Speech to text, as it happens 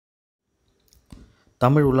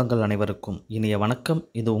தமிழ் உள்ளங்கள் அனைவருக்கும் இனிய வணக்கம்.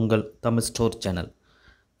 இது உங்கள் தமிழ் ஸ்டோர் சேனல்.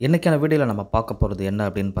 இன்றைக்கான வீடியோவில் நம்ம பார்க்க போகிறது என்ன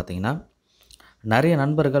அப்படின்னு பார்த்தீங்கன்னா, நிறைய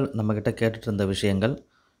நண்பர்கள் நம்மக்கிட்ட கேட்டுட்டு இருந்த விஷயங்கள்,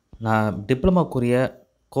 நான் டிப்ளமோக்குரிய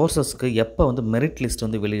கோர்சஸ்க்கு எப்போ மெரிட்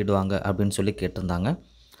லிஸ்ட் வெளியிடுவாங்க அப்படின்னு சொல்லி கேட்டிருந்தாங்க.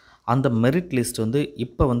 அந்த மெரிட் லிஸ்ட்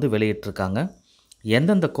இப்போ வெளியிட்டிருக்காங்க.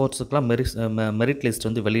 எந்தெந்த கோர்ஸுக்கெலாம் மெரிட்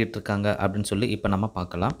லிஸ்ட் வெளியிட்டிருக்காங்க அப்படின்னு சொல்லி இப்போ நம்ம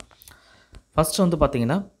பார்க்கலாம். ஃபஸ்ட்டு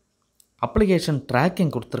பார்த்தீங்கன்னா, அப்ளிகேஷன்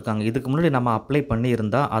ட்ராக்கிங் கொடுத்துருக்காங்க. இதுக்கு முன்னாடி நம்ம அப்ளை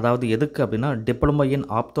பண்ணியிருந்தால், அதாவது எதுக்கு அப்படின்னா diploma in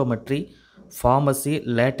optometry, pharmacy,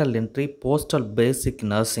 lateral entry, postal basic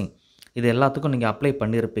nursing, இது எல்லாத்துக்கும் நீங்கள் அப்ளை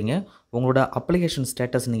பண்ணியிருப்பீங்க. உங்களோட அப்ளிகேஷன்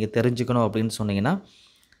ஸ்டேட்டஸ் நீங்கள் தெரிஞ்சுக்கணும் அப்படின்னு சொன்னீங்கன்னா,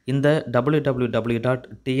 இந்த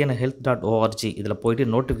www.tnhealth.org இதில் போய்ட்டு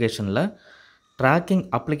நோட்டிஃபிகேஷனில் tracking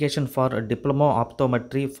application for diploma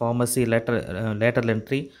optometry, pharmacy, lateral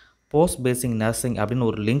entry, post basic nursing அப்படின்னு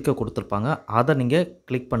ஒரு லிங்க்கை கொடுத்துருப்பாங்க. அதை நீங்கள்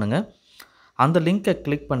கிளிக் பண்ணுங்கள். அந்த லிங்க்கை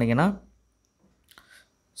கிளிக் பண்ணிங்கன்னா,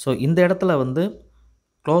 ஸோ இந்த இடத்துல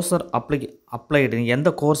க்ளோசர் அப்ளைடு எந்த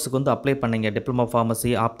கோர்ஸுக்கு அப்ளை பண்ணீங்க, diploma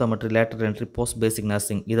pharmacy, optometry, lateral entry, post பேசிக்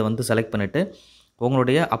நர்சிங், இதை செலக்ட் பண்ணிவிட்டு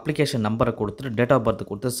உங்களுடைய அப்ளிகேஷன் நம்பரை கொடுத்துட்டு டேட் ஆஃப் பர்த்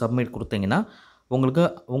கொடுத்து சப்மிட் கொடுத்தீங்கன்னா உங்களுக்கு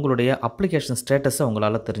உங்களுடைய அப்ளிகேஷன் ஸ்டேட்டஸை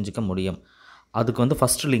உங்களால் தெரிஞ்சிக்க முடியும். அதுக்கு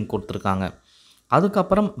ஃபஸ்ட்டு லிங்க் கொடுத்துருக்காங்க.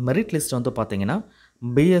 அதுக்கப்புறம் மெரிட் லிஸ்ட் பார்த்தீங்கன்னா,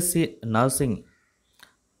 BSc nursing,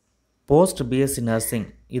 post BSc nursing,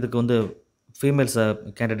 இதுக்கு ஃபீமேல்ஸ்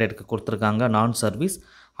கேண்டிடேட்டுக்கு கொடுத்துருக்காங்க, நான் சர்வீஸ்.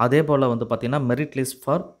 அதே போல் பார்த்திங்கன்னா merit list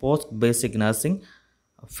for post basic nursing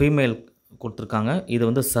female கொடுத்துருக்காங்க.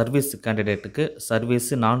 இது சர்வீஸ் கேண்டிடேட்டுக்கு,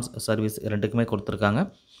 சர்வீஸு நான் சர்வீஸ் ரெண்டுக்குமே கொடுத்துருக்காங்க.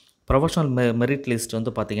 ப்ரொஃபஷனல் மெரிட் லிஸ்ட்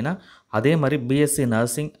பார்த்திங்கன்னா அதே மாதிரி பிஎஸ்சி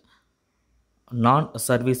நர்சிங் நான்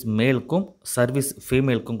சர்வீஸ் மேலுக்கும் சர்வீஸ்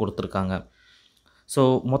ஃபீமேலுக்கும் கொடுத்துருக்காங்க. ஸோ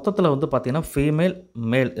மொத்தத்தில் பார்த்திங்கன்னா ஃபீமேல்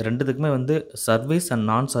மேல் ரெண்டுத்துக்குமே சர்வீஸ் அண்ட்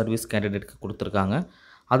நான் சர்வீஸ் கேண்டிடேட்டுக்கு கொடுத்துருக்காங்க.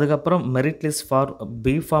 அதுக்கப்புறம் merit list for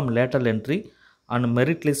B.pharm lateral entry and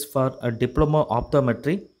merit list for diploma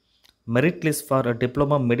optometry, merit list for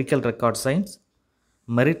diploma medical record science,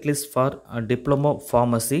 merit list for diploma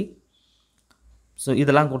pharmacy. So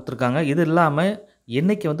இதெல்லாம் கொடுத்துருக்காங்க. இது இல்லாமல்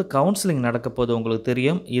இன்றைக்கி கவுன்சிலிங் நடக்க போது உங்களுக்கு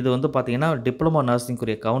தெரியும். இது பார்த்திங்கன்னா டிப்ளமோ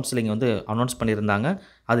நர்சிங்குரிய கவுன்சிலிங் அனௌன்ஸ் பண்ணியிருந்தாங்க.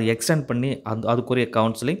 அது எக்ஸ்டெண்ட் பண்ணி அதுக்குரிய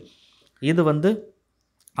கவுன்சிலிங், இது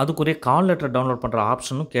அதுக்குரிய கால் லெட்டர் டவுன்லோட் பண்ணுற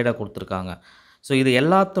ஆப்ஷனும் கேடாக கொடுத்துருக்காங்க. ஸோ இது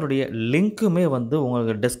எல்லாத்தருடைய லிங்க்குமே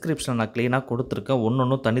உங்களுக்கு டெஸ்கிரிப்ஷனில் நான் க்ளீனாக கொடுத்துருக்கேன்,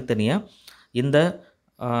 ஒன்றும் தனித்தனியாக. இந்த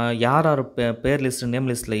யார் யார் பேர் லிஸ்ட்டு நேம்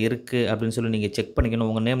லிஸ்ட்டில் இருக்குது அப்படின்னு சொல்லி நீங்கள் செக் பண்ணிக்கணும்.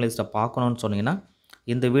 உங்கள் நேம் லிஸ்ட்டை பார்க்கணுன்னு சொன்னீங்கன்னா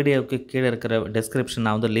இந்த வீடியோவுக்கு கீழே இருக்கிற டெஸ்கிரிப்ஷன்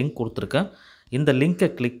நான் லிங்க் கொடுத்துருக்கேன். இந்த லிங்க்கை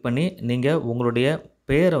கிளிக் பண்ணி நீங்கள் உங்களுடைய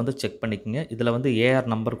பேரை செக் பண்ணிக்கோங்க. இதில்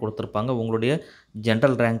ஏஆர் நம்பர் கொடுத்துருப்பாங்க, உங்களுடைய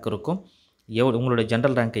ஜென்ரல் ரேங்க் இருக்கும், உங்களுடைய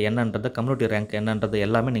ஜென்ரல் ரேங்க் என்னன்றது, கம்யூனிட்டி ரேங்க் என்னன்றது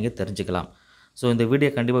எல்லாமே நீங்கள் தெரிஞ்சுக்கலாம். ஸோ இந்த வீடியோ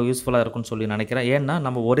கண்டிப்பாக யூஸ்ஃபுல்லாக இருக்கும்னு சொல்லி நினைக்கிறேன். ஏன்னா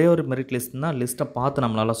நம்ம ஒரே ஒரு மெரிட் லிஸ்ட்னால் லிஸ்ட்டை பார்த்து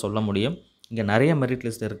நம்மளால் சொல்ல முடியும். இங்கே நிறைய மெரிட்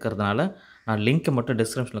லிஸ்ட் இருக்கிறதுனால நான் லிங்க்கை மட்டும்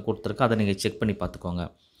டிஸ்கிரிப்ஷனில் கொடுத்துருக்கேன், அதை நீங்கள் செக் பண்ணி பார்த்துக்கோங்க.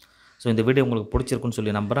 ஸோ இந்த வீடியோ உங்களுக்கு பிடிச்சிருக்குன்னு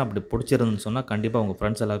சொல்லி நம்புகிறேன். அப்படி பிடிச்சிருந்துன்னு சொன்னால் கண்டிப்பாக உங்கள்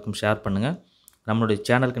ஃப்ரெண்ட்ஸ் எல்லாருக்கும் ஷேர் பண்ணுங்கள். நம்மளுடைய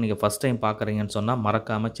சேனலுக்கு நீங்கள் ஃபஸ்ட் டைம் பார்க்குறீங்கன்னு சொன்னால்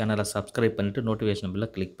மறக்காமல் சேனலை சப்ஸ்கிரைப் பண்ணிவிட்டு நோட்டிஃபிகேஷன் பில்லை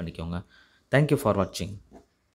கிளிக் பண்ணிக்கோங்க. தேங்க்யூ ஃபார் வாட்சிங்.